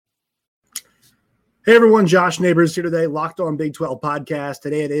Hey everyone, Josh Neighbors here today, Locked On Big 12 podcast.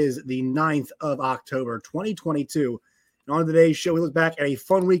 Today it is the 9th of October, 2022. And on today's show, we look back at a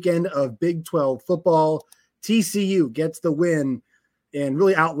fun weekend of Big 12 football. TCU gets the win and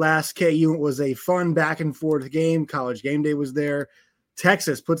really outlasts KU. It was a fun back and forth game. College Game Day was there.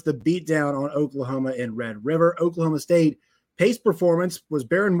 Texas puts the beat down on Oklahoma in Red River. Oklahoma State pace performance was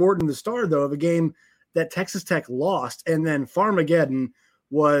Behren Morton the star, though, of a game that Texas Tech lost. And then Farmageddon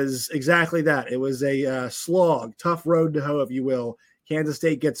was exactly that. It was a slog, tough road to hoe, if you will. Kansas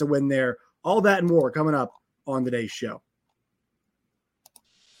State gets a win there. All that and more coming up on today's show.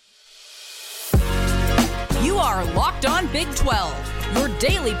 You are Locked On Big 12, your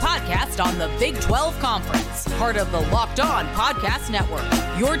daily podcast on the Big 12 Conference, part of the Locked On Podcast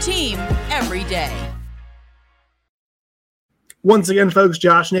Network, your team every day. Once again, folks,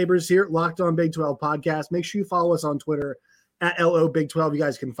 Josh Neighbors here, Locked On Big 12 podcast. Make sure you follow us on Twitter at LO Big 12. You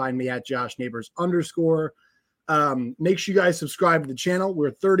guys can find me at Josh Neighbors _. Make sure you guys subscribe to the channel. We're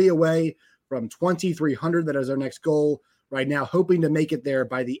 30 away from 2,300. That is our next goal right now, hoping to make it there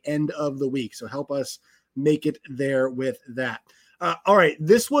by the end of the week. So help us make it there with that. All right,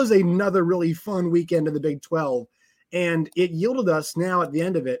 this was another really fun weekend of the Big 12, and it yielded us now at the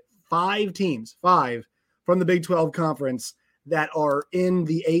end of it, five from the Big 12 conference that are in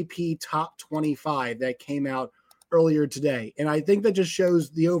the AP top 25 that came out earlier today. And I think that just shows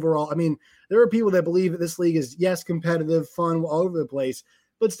the overall, I mean, there are people that believe that this league is, yes, competitive, fun, all over the place,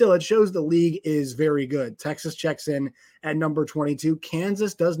 but still it shows the league is very good. Texas checks in at number 22.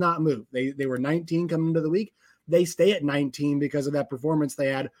 Kansas does not move. They were 19 coming into the week. They stay at 19 because of that performance they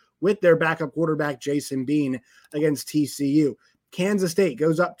had with their backup quarterback, Jason Bean, against TCU. Kansas State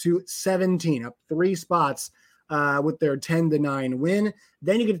goes up to 17, up 3 spots with their 10-9 win.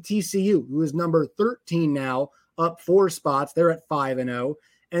 Then you get to TCU, who is number 13 now, up 4 spots. They're at 5-0.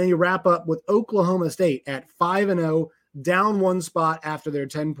 And then you wrap up with Oklahoma State at 5-0, down 1 spot after their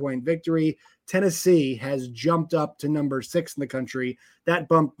 10-point victory. Tennessee has jumped up to number 6 in the country. That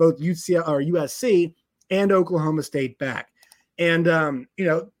bumped both USC and Oklahoma State back. And,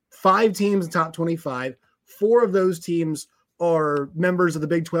 5 teams in top 25. 4 of those teams are members of the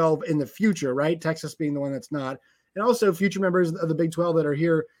Big 12 in the future, right? Texas being the one that's not. And also future members of the Big 12 that are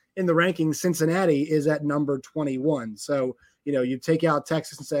here in the rankings. Cincinnati is at number 21. So, you take out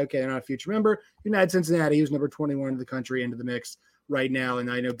Texas and say, okay, they're not a future member. You can add Cincinnati, who's number 21 in the country, into the mix right now.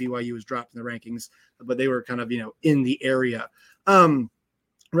 And I know BYU was dropped in the rankings, but they were kind of, in the area. Repping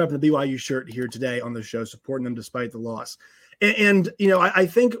the BYU shirt here today on the show, supporting them despite the loss. And I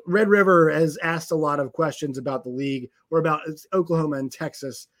think Red River has asked a lot of questions about the league or about Oklahoma and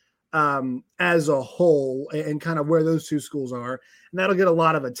Texas as a whole and kind of where those two schools are. And that'll get a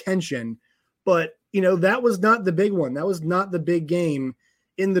lot of attention. But, that was not the big one. That was not the big game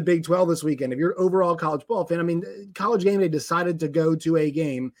in the Big 12 this weekend. If you're an overall college ball fan, College Game Day decided to go to a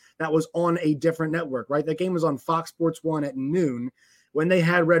game that was on a different network, right? That game was on Fox Sports 1 at noon when they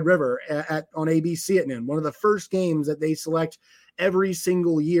had Red River on ABC at noon. One of the first games that they select every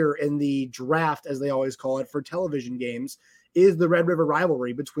single year in the draft, as they always call it, for television games, is the Red River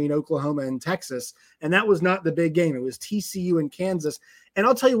rivalry between Oklahoma and Texas. And that was not the big game. It was TCU and Kansas. And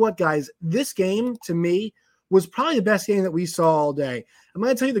I'll tell you what, guys, this game to me was probably the best game that we saw all day. I'm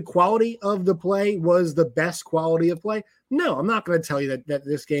going to tell you the quality of the play was the best quality of play. No, I'm not going to tell you that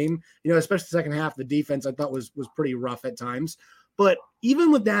this game, especially the second half, the defense I thought was pretty rough at times. But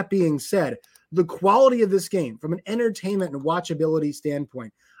even with that being said, the quality of this game from an entertainment and watchability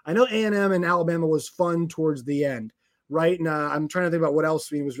standpoint, I know A&M and Alabama was fun towards the end, right? And I'm trying to think about what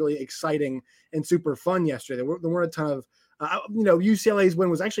else was really exciting and super fun yesterday. There weren't a ton of, UCLA's win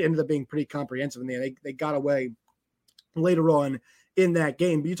was actually ended up being pretty comprehensive in the end. They got away later on in that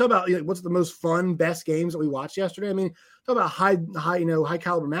game. But you talk about what's the most fun, best games that we watched yesterday. Talk about high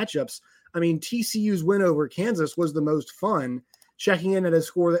caliber matchups. TCU's win over Kansas was the most fun, checking in at a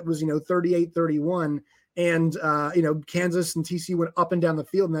score that was 38-31, and Kansas and TCU went up and down the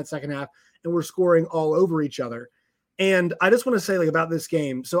field in that second half and were scoring all over each other. And I just want to say about this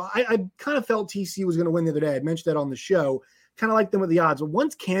game. So I kind of felt TCU was going to win the other day. I mentioned that on the show, kind of like them with the odds. But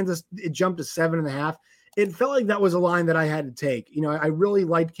once Kansas, it jumped to 7.5, it felt like that was a line that I had to take. I really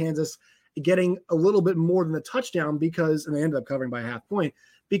liked Kansas getting a little bit more than a touchdown and they ended up covering by a half point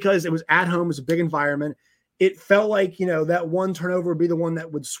because it was at home. It was a big environment. It felt like, that one turnover would be the one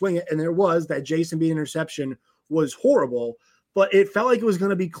that would swing it. And there was that Jason Bean interception was horrible, but it felt like it was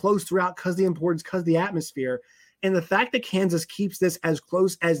going to be close throughout because of the importance, because of the atmosphere. And the fact that Kansas keeps this as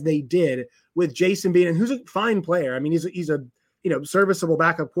close as they did with Jason Bean, and who's a fine player. He's a serviceable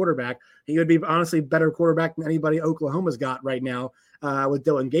backup quarterback. He would be honestly better quarterback than anybody Oklahoma's got right now with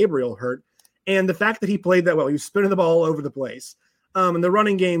Dylan Gabriel hurt. And the fact that he played that well, he was spinning the ball all over the place. And the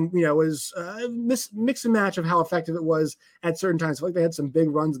running game, was mix and match of how effective it was at certain times. I feel like they had some big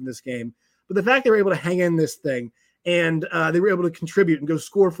runs in this game. But the fact they were able to hang in this thing and they were able to contribute and go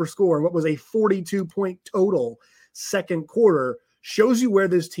score for score in what was a 42-point total second quarter shows you where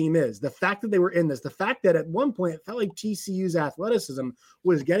this team is. The fact that they were in this, the fact that at one point it felt like TCU's athleticism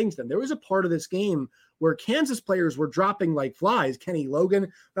was getting to them. There was a part of this game where Kansas players were dropping like flies. Kenny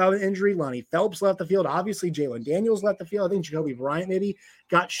Logan without an injury. Lonnie Phelps left the field. Obviously, Jalen Daniels left the field. I think Jacoby Bryant maybe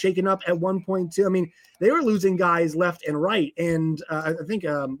got shaken up at one point too. I mean, they were losing guys left and right. And I think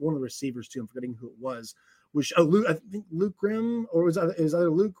one of the receivers too, I'm forgetting who it was I think Luke Grimm, or it was either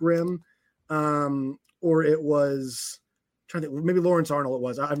Luke Grimm or it was trying to think, maybe Lawrence Arnold it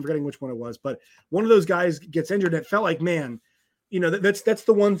was. I'm forgetting which one it was, but one of those guys gets injured. And it felt like, man, that's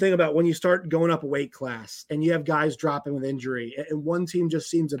the one thing about when you start going up a weight class and you have guys dropping with injury and one team just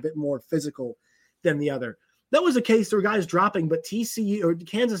seems a bit more physical than the other. That was the case. There were guys dropping, but TCU or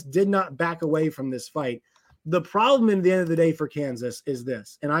Kansas did not back away from this fight. The problem at the end of the day for Kansas is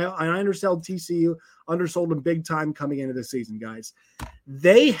this, and I undersold TCU, undersold them big time coming into the season, guys.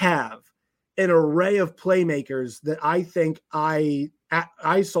 They have an array of playmakers that I think I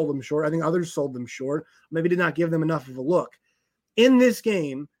sold them short. I think others sold them short. Maybe did not give them enough of a look. In this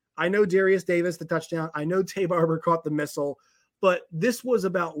game, I know Darius Davis, the touchdown. I know Tay Barber caught the missile, but this was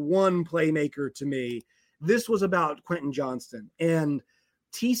about one playmaker to me. This was about Quentin Johnston. And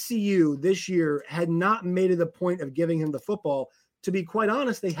TCU this year had not made it a point of giving him the football. To be quite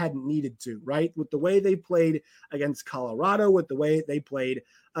honest, they hadn't needed to, right? With the way they played against Colorado, with the way they played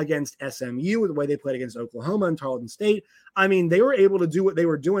against SMU, with the way they played against Oklahoma and Tarleton State. I mean, they were able to do what they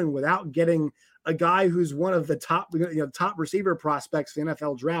were doing without getting a guy who's one of the top receiver prospects in the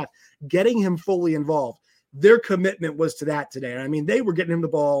NFL draft, getting him fully involved. Their commitment was to that today. I mean, they were getting him the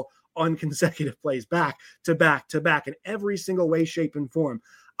ball on consecutive plays, back to back to back in every single way, shape, and form.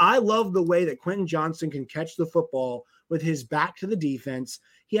 I love the way that Quentin Johnston can catch the football with his back to the defense.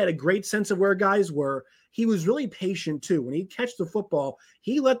 He had a great sense of where guys were. He was really patient too. When he'd catch the football,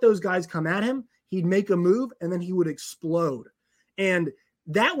 he let those guys come at him. He'd make a move and then he would explode. And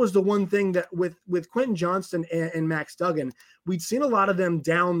that was the one thing that with Quentin Johnston and Max Duggan, we'd seen a lot of them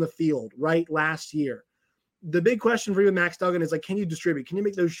down the field, right, last year. The big question for you, Max Duggan, is like, can you distribute? Can you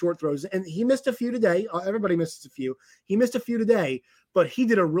make those short throws? And he missed a few today. Everybody misses a few. He missed a few today, but he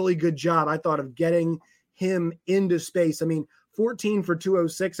did a really good job, I thought, of getting him into space. I mean, 14 for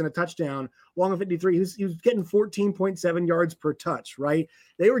 206 and a touchdown, long of 53. He was getting 14.7 yards per touch, right?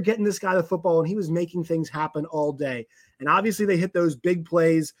 They were getting this guy the football, and he was making things happen all day. And obviously they hit those big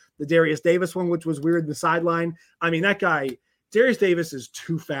plays, the Darius Davis one, which was weird, the sideline. I mean, that guy, Darius Davis, is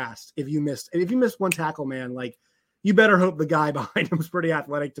too fast. If you missed one tackle, man, like, you better hope the guy behind him is pretty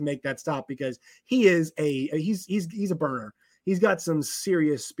athletic to make that stop, because he's a burner. He's got some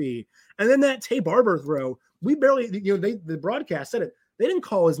serious speed. And then that Tay Barber throw, we barely, the broadcast said it. They didn't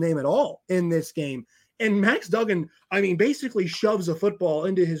call his name at all in this game. And Max Duggan, I mean, basically shoves a football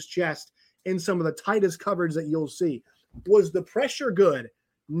into his chest in some of the tightest coverage that you'll see. Was the pressure good?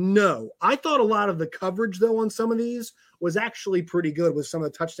 No. I thought a lot of the coverage, though, on some of these was actually pretty good with some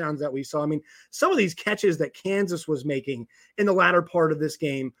of the touchdowns that we saw. I mean, some of these catches that Kansas was making in the latter part of this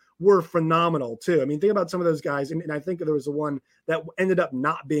game were phenomenal, too. I mean, think about some of those guys. And I think there was the one that ended up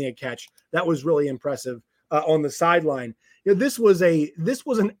not being a catch. That was really impressive on the sideline. This was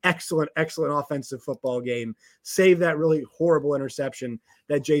an excellent offensive football game, save that really horrible interception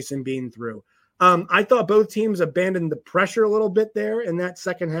that Jason Bean threw. I thought both teams abandoned the pressure a little bit there in that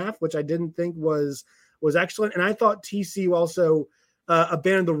second half, which I didn't think was excellent. And I thought TCU also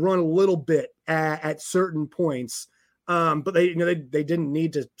abandoned the run a little bit at certain points, but they didn't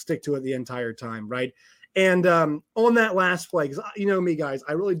need to stick to it the entire time, right? And on that last play, because you know me, guys,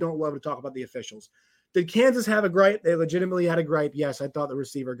 I really don't love to talk about the officials. Did Kansas have a gripe? They legitimately had a gripe. Yes, I thought the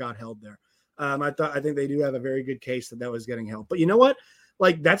receiver got held there. I think they do have a very good case that was getting held. But you know what?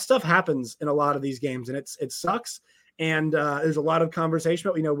 Like, that stuff happens in a lot of these games, and it sucks. And there's a lot of conversation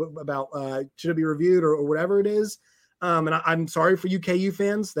about should it be reviewed or whatever it is. And I'm sorry for UKU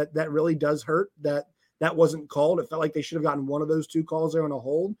fans that really does hurt that wasn't called. It felt like they should have gotten one of those two calls there on a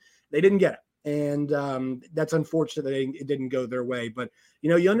hold. They didn't get it. And that's unfortunate that it didn't go their way. But,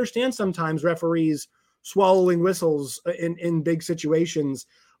 you understand sometimes referees swallowing whistles in big situations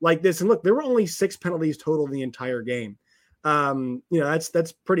like this. And look, there were only 6 penalties total in the entire game.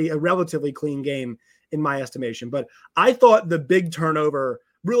 That's a relatively clean game in my estimation. But I thought the big turnover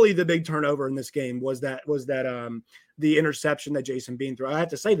in this game was that the interception that Jason Bean threw. I have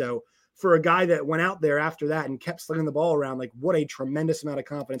to say, though, for a guy that went out there after that and kept slinging the ball around, like what a tremendous amount of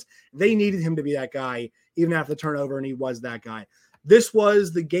confidence. They needed him to be that guy, even after the turnover, and he was that guy. This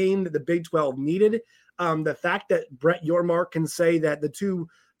was the game that the Big 12 needed. The fact that Brett Yormark can say that the two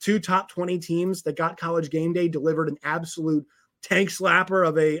top 20 teams that got College Game Day delivered an absolute tank slapper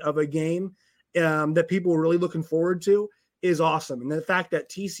of a game that people were really looking forward to is awesome. And the fact that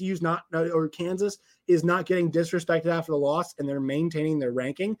TCU's not, or Kansas is not getting disrespected after the loss and they're maintaining their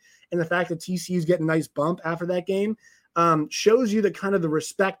ranking, and the fact that TCU's getting a nice bump after that game shows you the kind of the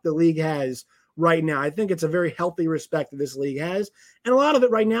respect the league has right now. I think it's a very healthy respect that this league has. And a lot of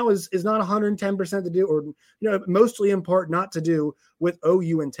it right now is not 110% to do, or, mostly in part not to do with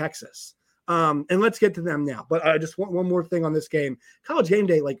OU and Texas. And let's get to them now. But I just want one more thing on this game. College Game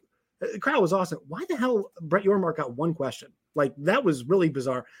Day, like, the crowd was awesome. Why the hell Brett Yormark got one question? Like, that was really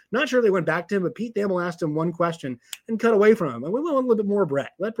bizarre. Not sure they went back to him, but Pete Thamel asked him one question and cut away from him. And we want a little bit more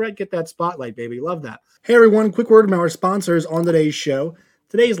Brett. Let Brett get that spotlight, baby. Love that. Hey, everyone. Quick word from our sponsors on today's show.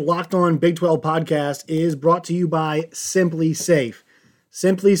 Today's Locked On Big 12 podcast is brought to you by Simply Safe.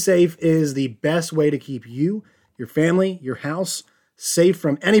 Simply Safe is the best way to keep you, your family, your house safe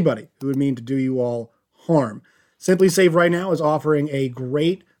from anybody who would mean to do you all harm. Simply Safe right now is offering a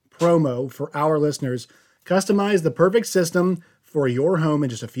great promo for our listeners. Customize the perfect system for your home in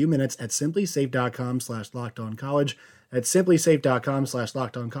just a few minutes at simplysafe.com/lockedoncollege. At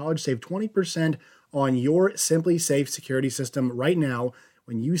simplysafe.com/lockedoncollege. Save 20% on your Simply Safe security system right now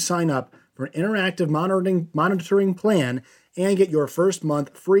when you sign up for an interactive monitoring plan and get your first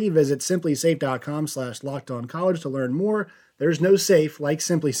month free. Visit simplysafe.com/lockedoncollege to learn more. There's no safe like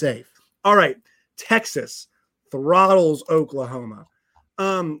Simply Safe. All right, Texas throttles Oklahoma.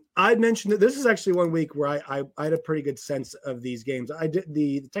 I mentioned that this is actually one week where I had a pretty good sense of these games. I did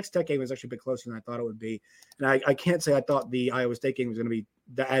the Texas Tech game was actually a bit closer than I thought it would be, and I can't say I thought the Iowa State game was going to be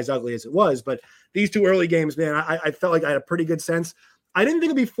as ugly as it was. But these two early games, man, I felt like I had a pretty good sense. I didn't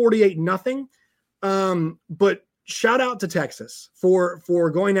think it'd be 48-0, but shout out to Texas for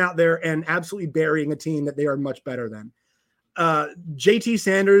going out there and absolutely burying a team that they are much better than. JT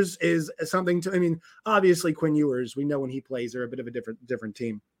Sanders is something obviously Quinn Ewers, we know when he plays, they're a bit of a different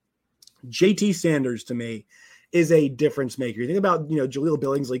team. JT Sanders to me is a difference maker. You think about, Jaleel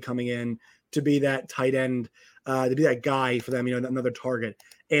Billingsley coming in to be that tight end, to be that guy for them, another target.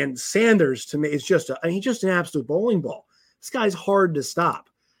 And Sanders to me is he's just an absolute bowling ball. This guy's hard to stop.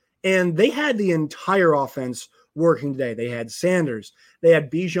 And they had the entire offense working today. They had Sanders. They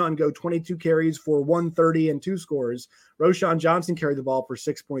had Bijan go 22 carries for 130 and 2 scores. Roschon Johnson carried the ball for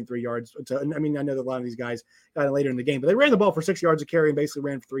 6.3 yards. I know that a lot of these guys got it later in the game, but they ran the ball for 6 yards a carry and basically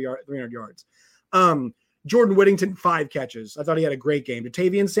ran for 300 yards. Jordan Whittington, 5 catches. I thought he had a great game.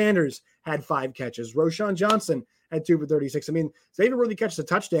 Jatavian Sanders had 5 catches. Roschon Johnson had 2 for 36. Xavier Worthy catches a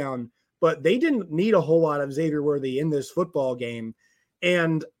touchdown, but they didn't need a whole lot of Xavier Worthy in this football game.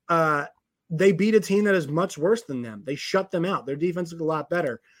 And they beat a team that is much worse than them. They shut them out. Their defense looked a lot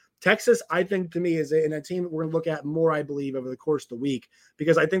better. Texas, I think, to me, is a team that we're going to look at more, I believe, over the course of the week,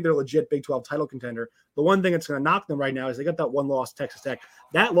 because I think they're a legit Big 12 title contender. The one thing that's going to knock them right now is they got that one loss, Texas Tech.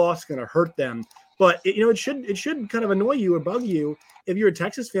 That loss is going to hurt them. But, it should kind of annoy you or bug you if you're a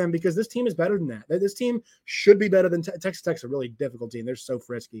Texas fan, because this team is better than that. This team should be better than Texas Tech's a really difficult team. They're so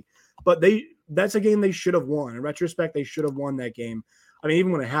frisky. But that's a game they should have won. In retrospect, they should have won that game.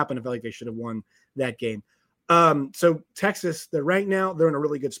 Even when it happened, I felt like they should have won that game. So Texas, they're ranked now. They're in a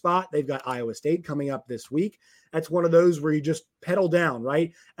really good spot. They've got Iowa State coming up this week. That's one of those where you just pedal down,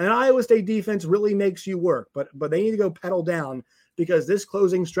 right? And Iowa State defense really makes you work, but they need to go pedal down, because this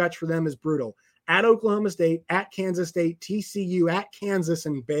closing stretch for them is brutal. At Oklahoma State, at Kansas State, TCU, at Kansas,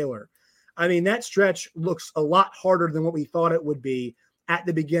 and Baylor. That stretch looks a lot harder than what we thought it would be at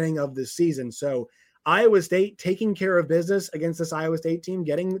the beginning of the season. So Iowa State taking care of business against this Iowa State team,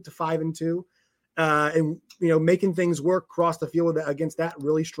 getting to 5-2, and making things work across the field against that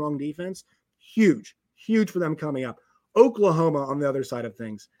really strong defense. Huge for them coming up. Oklahoma on the other side of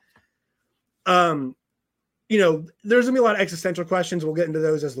things. There's gonna be a lot of existential questions. We'll get into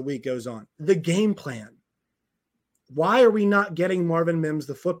those as the week goes on. The game plan. Why are we not getting Marvin Mims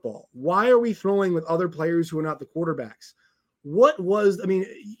the football? Why are we throwing with other players who are not the quarterbacks?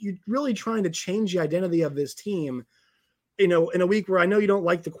 You're really trying to change the identity of this team, in a week where I know you don't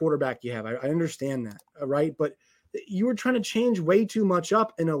like the quarterback you have. I understand that, right? But you were trying to change way too much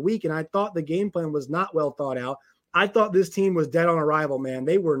up in a week, and I thought the game plan was not well thought out. I thought this team was dead on arrival, man.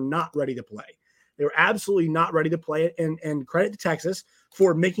 They were not ready to play. They were absolutely not ready to play it, and credit to Texas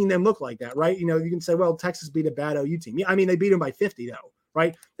for making them look like that, right? You can say, well, Texas beat a bad OU team. Yeah, they beat them by 50, though,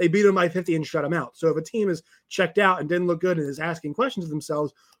 right? They beat them by 50 and shut them out. So if a team is checked out and didn't look good and is asking questions of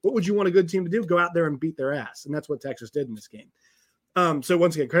themselves, what would you want a good team to do? Go out there and beat their ass. And that's what Texas did in this game. So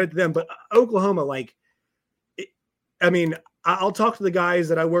once again, credit to them. But Oklahoma, I'll talk to the guys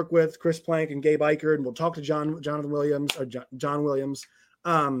that I work with, Chris Plank and Gabe Eichert, and we'll talk to John Williams,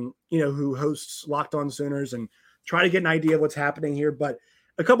 who hosts Locked On Sooners, and try to get an idea of what's happening here. But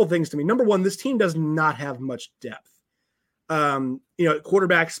a couple things to me. Number one, this team does not have much depth.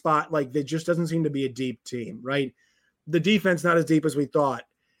 Quarterback spot, there just doesn't seem to be a deep team, right? The defense not as deep as we thought.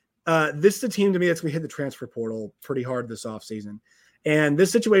 This is a team to me that's going to hit the transfer portal pretty hard this offseason. And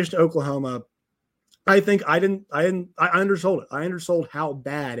this situation to Oklahoma, I think I undersold it. I undersold how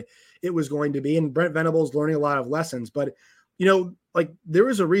bad it was going to be. And Brent Venables learning a lot of lessons. But, there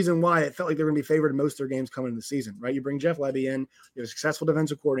was a reason why it felt like they were going to be favored in most of their games coming into the season, right? You bring Jeff Lebby in, you're a successful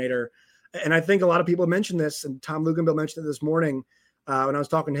defensive coordinator. And I think a lot of people mentioned this, and Tom Luginbill mentioned it this morning when I was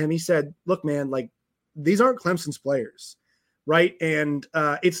talking to him. He said, look, man, these aren't Clemson's players, right? And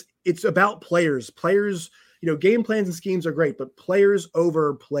it's about players. Players, game plans and schemes are great, but players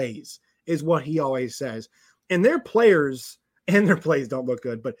over plays is what he always says. And their players and their plays don't look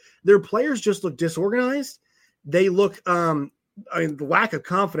good, but their players just look disorganized. They look, the lack of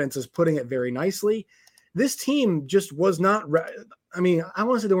confidence is putting it very nicely. This team just was not, I want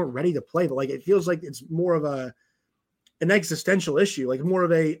to say they weren't ready to play, but it feels like it's more of an existential issue, more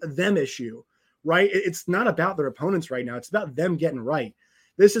of a them issue, right? It's not about their opponents right now. It's about them getting right.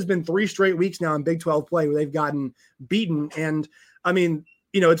 This has been 3 straight weeks now in Big 12 play where they've gotten beaten. And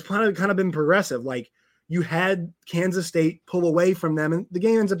it's kind of been progressive. You had Kansas State pull away from them, and the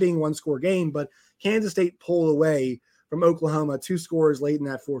game ends up being 1-score game, but Kansas State pulled away from Oklahoma 2 scores late in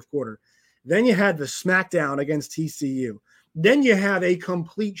that fourth quarter. Then you had the smackdown against TCU. Then you have a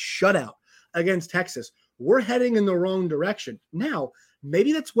complete shutout against Texas. We're heading in the wrong direction. Now,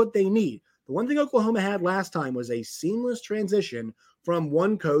 maybe that's what they need. The one thing Oklahoma had last time was a seamless transition from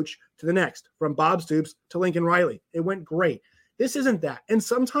one coach to the next, from Bob Stoops to Lincoln Riley. It went great. This isn't that. And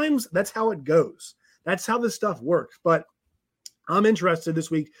sometimes that's how it goes. That's how this stuff works. But I'm interested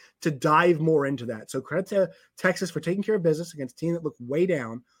this week to dive more into that. So credit to Texas for taking care of business against a team that looked way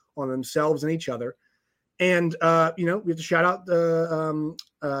down on themselves and each other. And, we have to shout out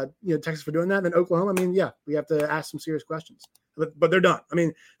Texas for doing that. And then Oklahoma, we have to ask some serious questions. But they're done.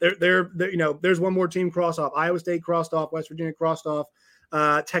 They're there's one more team crossed off. Iowa State crossed off. West Virginia crossed off.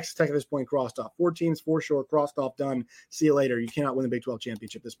 Texas Tech at this point crossed off. 4 teams, 4 sure, crossed off, done. See you later. You cannot win the Big 12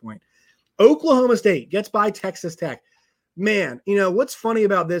 championship at this point. Oklahoma State gets by Texas Tech. Man, what's funny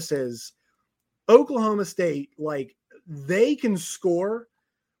about this is Oklahoma State, they can score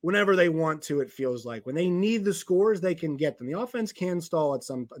whenever they want to, it feels like. When they need the scores, they can get them. The offense can stall at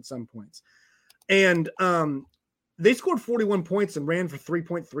some points. And they scored 41 points and ran for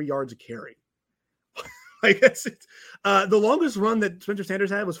 3.3 yards a carry. The longest run that Spencer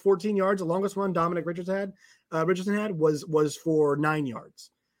Sanders had was 14 yards. The longest run Dominic Richardson had was for 9 yards.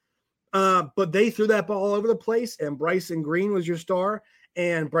 But they threw that ball all over the place, and Bryson Green was your star,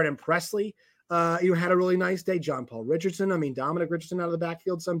 and Brennan Presley had a really nice day. John Paul Richardson, Dominic Richardson out of the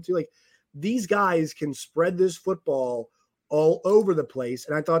backfield, some too. These guys can spread this football all over the place,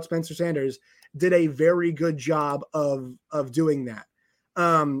 and I thought Spencer Sanders did a very good job of doing that.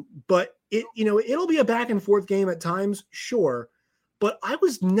 But it'll be a back and forth game at times, sure, but I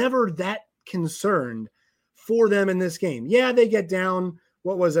was never that concerned for them in this game. Yeah, they get down.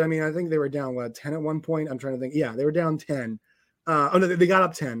 What was it? I think they were down 10 at one point. I'm trying to think. Yeah, they were down 10. They got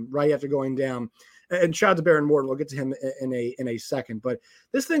up 10 right after going down. And shout out to Baron Morton. We'll get to him in a second. But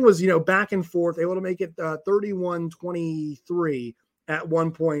this thing was, back and forth, able to make it 31-23 at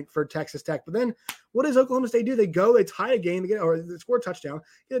one point for Texas Tech. But then what does Oklahoma State do? They tie a game, they score a touchdown,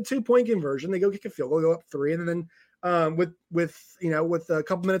 get a 2-point conversion. They go kick a field goal, go up 3. And then with a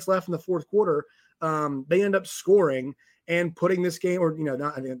couple minutes left in the fourth quarter, they end up scoring and putting this game, or,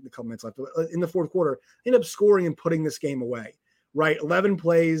 not a couple minutes left, but in the fourth quarter, end up scoring and putting this game away, right? 11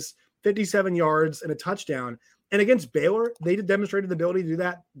 plays, 57 yards, and a touchdown. And against Baylor, they demonstrated the ability to do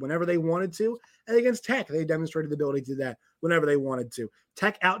that whenever they wanted to. And against Tech, they demonstrated the ability to do that whenever they wanted to.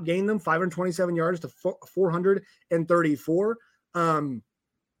 Tech outgained them 527 yards to 434. They were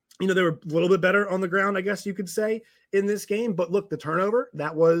a little bit better on the ground, I guess you could say, in this game. But look, the turnover,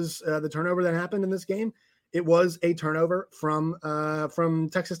 that was the turnover that happened in this game. It was a turnover from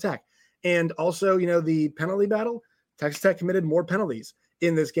Texas Tech. And also, the penalty battle, Texas Tech committed more penalties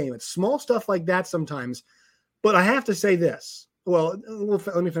in this game. It's small stuff like that sometimes. But I have to say this. Well,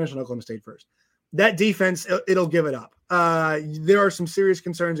 let me finish on Oklahoma State first. That defense, it'll give it up. There are some serious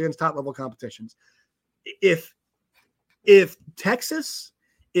concerns against top-level competitions. If If Texas,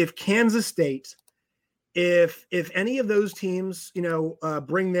 if Kansas State, if any of those teams,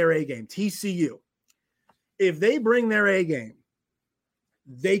 bring their A game, TCU, if they bring their A game,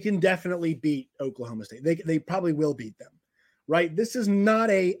 they can definitely beat Oklahoma State. They probably will beat them, right? This is not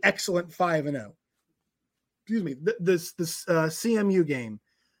a excellent 5-0. Excuse me. This CMU game,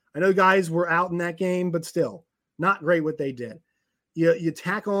 I know guys were out in that game, but still not great what they did. You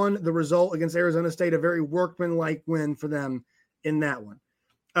tack on the result against Arizona State, a very workmanlike win for them in that one.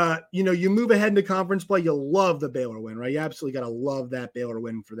 You move ahead into conference play. You'll love the Baylor win, right? You absolutely got to love that Baylor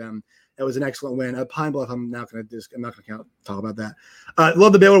win for them. That was an excellent win. At Pine Bluff, I'm not going to talk about that.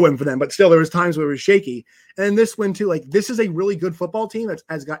 Love the Baylor win for them, but still there was times where it was shaky. And this win too, like this is a really good football team that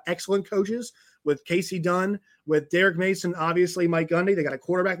has got excellent coaches with Casey Dunn, with Derek Mason, obviously Mike Gundy. They got a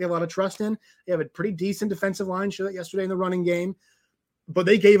quarterback they have a lot of trust in. They have a pretty decent defensive line. Showed that yesterday in the running game. But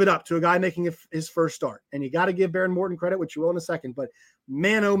they gave it up to a guy making his first start. And you got to give Behren Morton credit, which you will in a second. But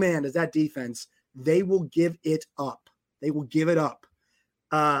man, oh man, does that defense, they will give it up. They will give it up.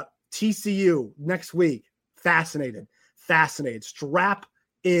 TCU next week, fascinated. Strap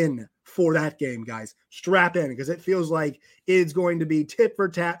in for that game, guys. Strap in, because it feels like it's going to be tit for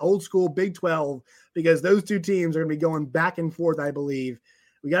tat, old school Big 12, because those two teams are going to be going back and forth, I believe.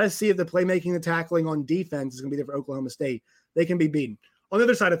 We got to see if the playmaking, the tackling on defense is going to be there for Oklahoma State. They can be beaten. On the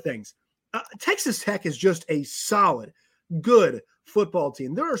other side of things, Texas Tech is just a solid, good football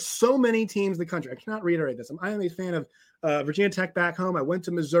team. There are so many teams in the country. I cannot reiterate this. I am a fan of Virginia Tech back home. I went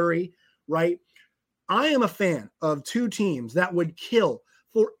to Missouri, right? I am a fan of two teams that would kill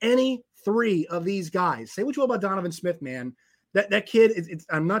for any three of these guys. Say what you will about Donovan Smith, man. That kid,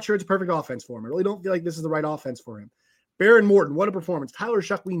 I'm not sure it's a perfect offense for him. I really don't feel like this is the right offense for him. Behren Morton, what a performance. Tyler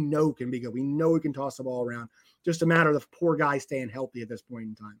Shuck, we know can be good. We know he can toss the ball around. Just a matter of the poor guy staying healthy at this point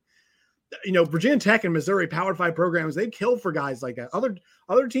in time. Virginia Tech and Missouri Power 5 programs, they kill for guys like that.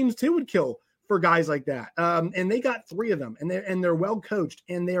 Other teams too would kill for guys like that. And they got three of them, and they're well coached,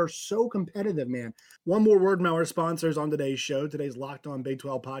 and they are so competitive, man. One more word from our sponsors on today's show. Today's Locked On Big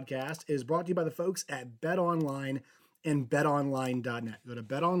 12 podcast is brought to you by the folks at BetOnline and BetOnline.net. Go to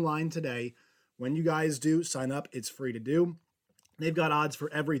BetOnline today. When you guys do sign up, it's free to do. They've got odds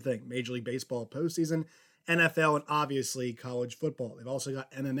for everything: Major League Baseball postseason, NFL, and obviously college football. They've also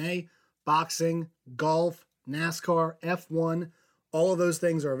got MMA, boxing, golf, NASCAR, F1. All of those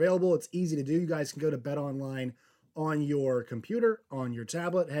things are available. It's easy to do. You guys can go to BetOnline on your computer, on your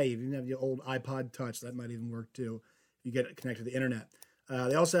tablet. Hey, if you have your old iPod Touch, that might even work too. You get it connected to the internet.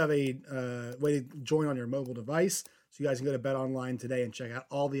 They also have a way to join on your mobile device. So you guys can go to BetOnline today and check out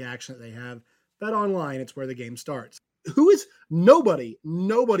all the action that they have. BetOnline, it's where the game starts. Nobody,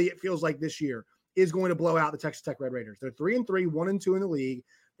 it feels like this year, is going to blow out the Texas Tech Red Raiders. They're 3-3, 1-2 in the league.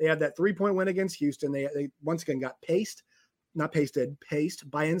 They had that 3-point win against Houston. They once again got paced by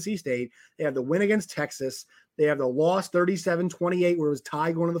NC State. They have the win against Texas. They have the loss 37-28, where it was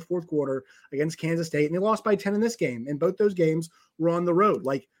tied going to the fourth quarter against Kansas State. And they lost by 10 in this game. And both those games were on the road.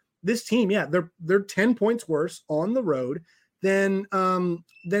 Like this team, yeah, they're 10 points worse on the road than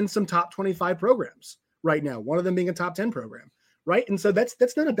some top 25 programs right now. One of them being a top 10 program, right? And so that's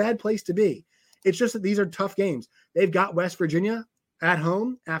not a bad place to be. It's just that these are tough games. They've got West Virginia at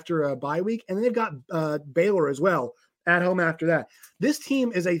home after a bye week, and then they've got Baylor as well at home after that. This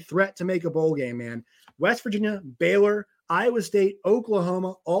team is a threat to make a bowl game, man. West Virginia, Baylor, Iowa State,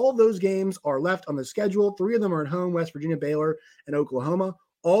 Oklahoma, all of those games are left on the schedule. 3 of them are at home: West Virginia, Baylor, and Oklahoma.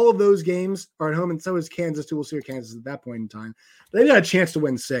 All of those games are at home, and so is Kansas too. We'll see where Kansas is at that point in time. But they've got a chance to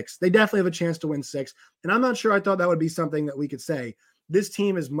win 6. They definitely have a chance to win 6. And I'm not sure I thought that would be something that we could say. This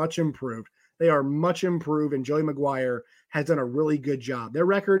team is much improved. They are much improved, and Joey McGuire has done a really good job. Their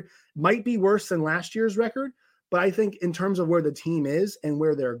record might be worse than last year's record, but I think in terms of where the team is and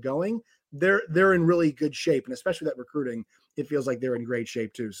where they're going, they're in really good shape. And especially that recruiting, it feels like they're in great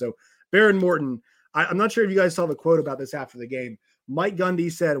shape too. So Behren Morton, I'm not sure if you guys saw the quote about this after the game. Mike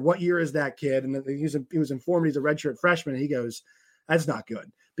Gundy said, "What year is that kid?" And he was informed he's a redshirt freshman. And he goes, "That's not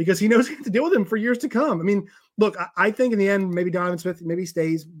good," because he knows he has to deal with him for years to come. I mean, look, I think in the end, maybe Donovan Smith maybe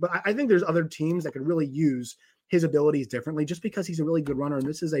stays, but I think there's other teams that could really use his abilities differently just because he's a really good runner. And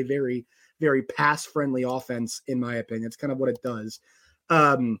this is a very, very pass-friendly offense, in my opinion. It's kind of what it does.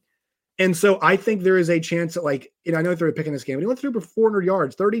 And so I think there is a chance that, I know they're picking this game, but he went through for 400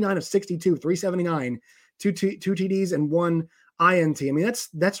 yards, 39 of 62, 379, two TDs and 1 INT. I mean,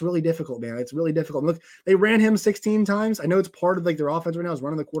 that's really difficult, man. It's really difficult. Look, they ran him 16 times. I know it's part of their offense right now is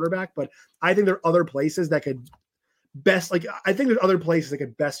running the quarterback, but I think there are other places that could best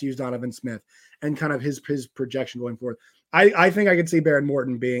use Donovan Smith and kind of his projection going forward. I think I could see Behren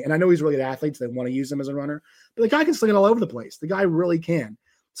Morton being, and I know he's really good athletes. They want to use him as a runner, but the guy can sling it all over the place. The guy really can.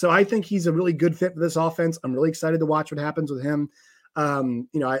 So I think he's a really good fit for this offense. I'm really excited to watch what happens with him.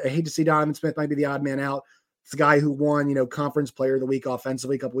 I hate to see Donovan Smith might be the odd man out. It's a guy who won, conference player of the week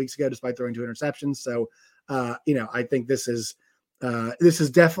offensively a couple weeks ago, despite throwing 2 interceptions. So, I think this is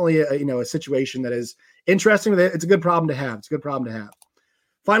definitely a situation that is interesting. It's a good problem to have.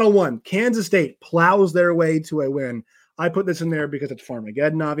 Final one, Kansas State plows their way to a win. I put this in there because it's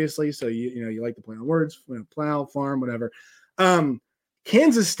Farmageddon, obviously. So you like to play on words, plow, farm, whatever.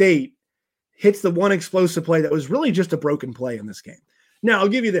 Kansas State hits the one explosive play that was really just a broken play in this game. Now, I'll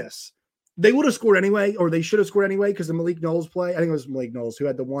give you this. They would have scored anyway, or they should have scored anyway, because the Malik Knowles play, I think it was Malik Knowles who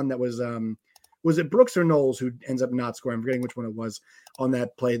had the one that was it Brooks or Knowles who ends up not scoring? I'm forgetting which one it was on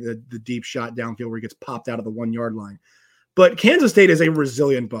that play, the deep shot downfield where he gets popped out of the 1 yard line. But Kansas State is a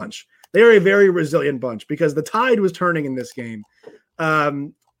resilient bunch. They are a very resilient bunch because the tide was turning in this game.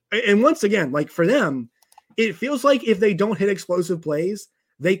 And once again, like for them, it feels like if they don't hit explosive plays,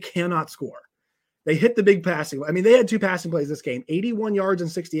 they cannot score. They hit the big passing. I mean, they had 2 passing plays this game, 81 yards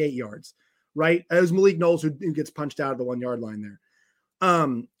and 68 yards, right? It was Malik Knowles who gets punched out of the 1 yard line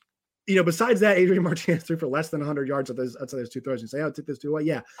there. Besides that, Adrian Martinez threw for less than 100 yards at those 2 throws. You say, take those 2 away.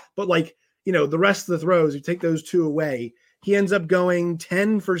 Yeah. But the rest of the throws, you take those 2 away, he ends up going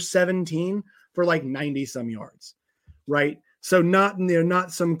 10 for 17 for 90 some yards, right? So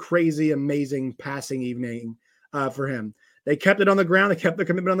not some crazy, amazing passing evening for him. They kept it on the ground. They kept their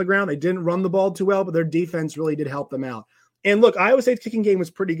commitment on the ground. They didn't run the ball too well, but their defense really did help them out. And look, Iowa State's kicking game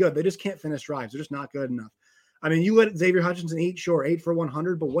was pretty good. They just can't finish drives. They're just not good enough. I mean, you let Xavier Hutchinson eat, sure, 8 for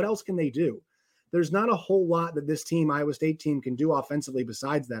 100, but what else can they do? There's not a whole lot that this team, Iowa State team, can do offensively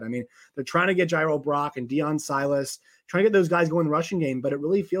besides that. I mean, they're trying to get Jairo Brock and Deion Silas, trying to get those guys going in the rushing game, but it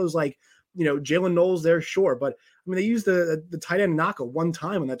really feels like, Jalen Knowles there, sure. But, I mean, they used the tight end Naka one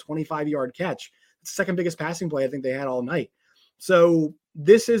time on that 25-yard catch. It's the second biggest passing play I think they had all night. So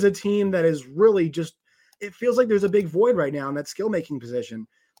this is a team that is really just – it feels like there's a big void right now in that skill-making position.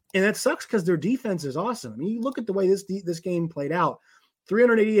 And that sucks because their defense is awesome. I mean, you look at the way this game played out.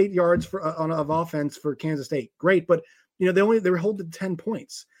 388 yards of offense for Kansas State. Great. But, they were held to 10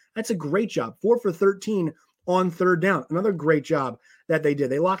 points. That's a great job. 4 for 13 on third down. Another great job that they did.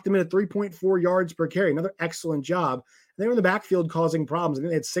 They locked them in at 3.4 yards per carry. Another excellent job. And they were in the backfield causing problems. I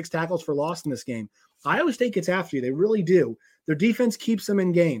think they had 6 tackles for loss in this game. Iowa State gets after you. They really do. Their defense keeps them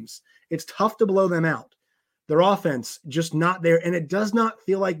in games. It's tough to blow them out. Their offense just not there. And it does not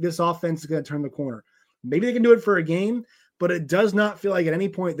feel like this offense is going to turn the corner. Maybe they can do it for a game, but it does not feel like at any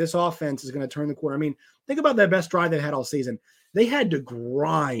point this offense is going to turn the corner. I mean, think about that best drive they had all season. They had to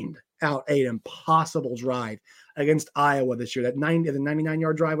grind out an impossible drive against Iowa this year, the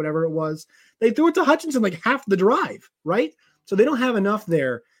 99-yard drive, whatever it was. They threw it to Hutchinson like half the drive, right? So they don't have enough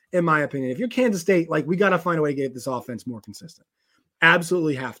there, in my opinion. If you're Kansas State, we got to find a way to get this offense more consistent.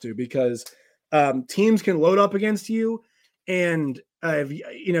 Absolutely have to, because teams can load up against you. And if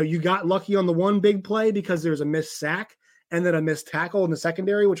you got lucky on the one big play because there's a missed sack and then a missed tackle in the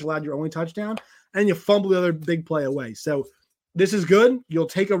secondary, which allowed your only touchdown, and you fumble the other big play away. So this is good. You'll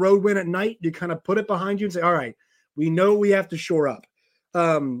take a road win at night. You kind of put it behind you and say, all right, we know we have to shore up.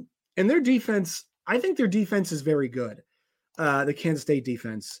 And their defense, I think their defense is very good. The Kansas State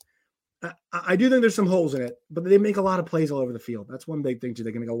defense. I do think there's some holes in it, but they make a lot of plays all over the field. That's one big thing too.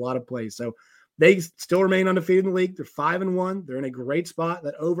 They can make a lot of plays. So they still remain undefeated in the league. They're 5-1. They're in a great spot.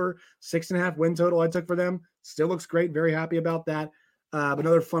 That over 6.5 win total I took for them still looks great. Very happy about that. But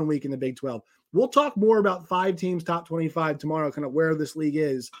another fun week in the Big 12. We'll talk more about 5 teams, top 25 tomorrow, kind of where this league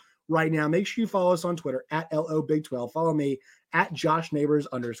is right now. Make sure you follow us on Twitter at LO Big 12. Follow me at Josh Neighbors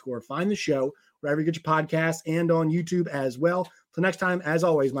 _ Find the show wherever you get your podcasts and on YouTube as well. Till next time, as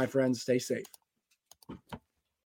always, my friends, stay safe.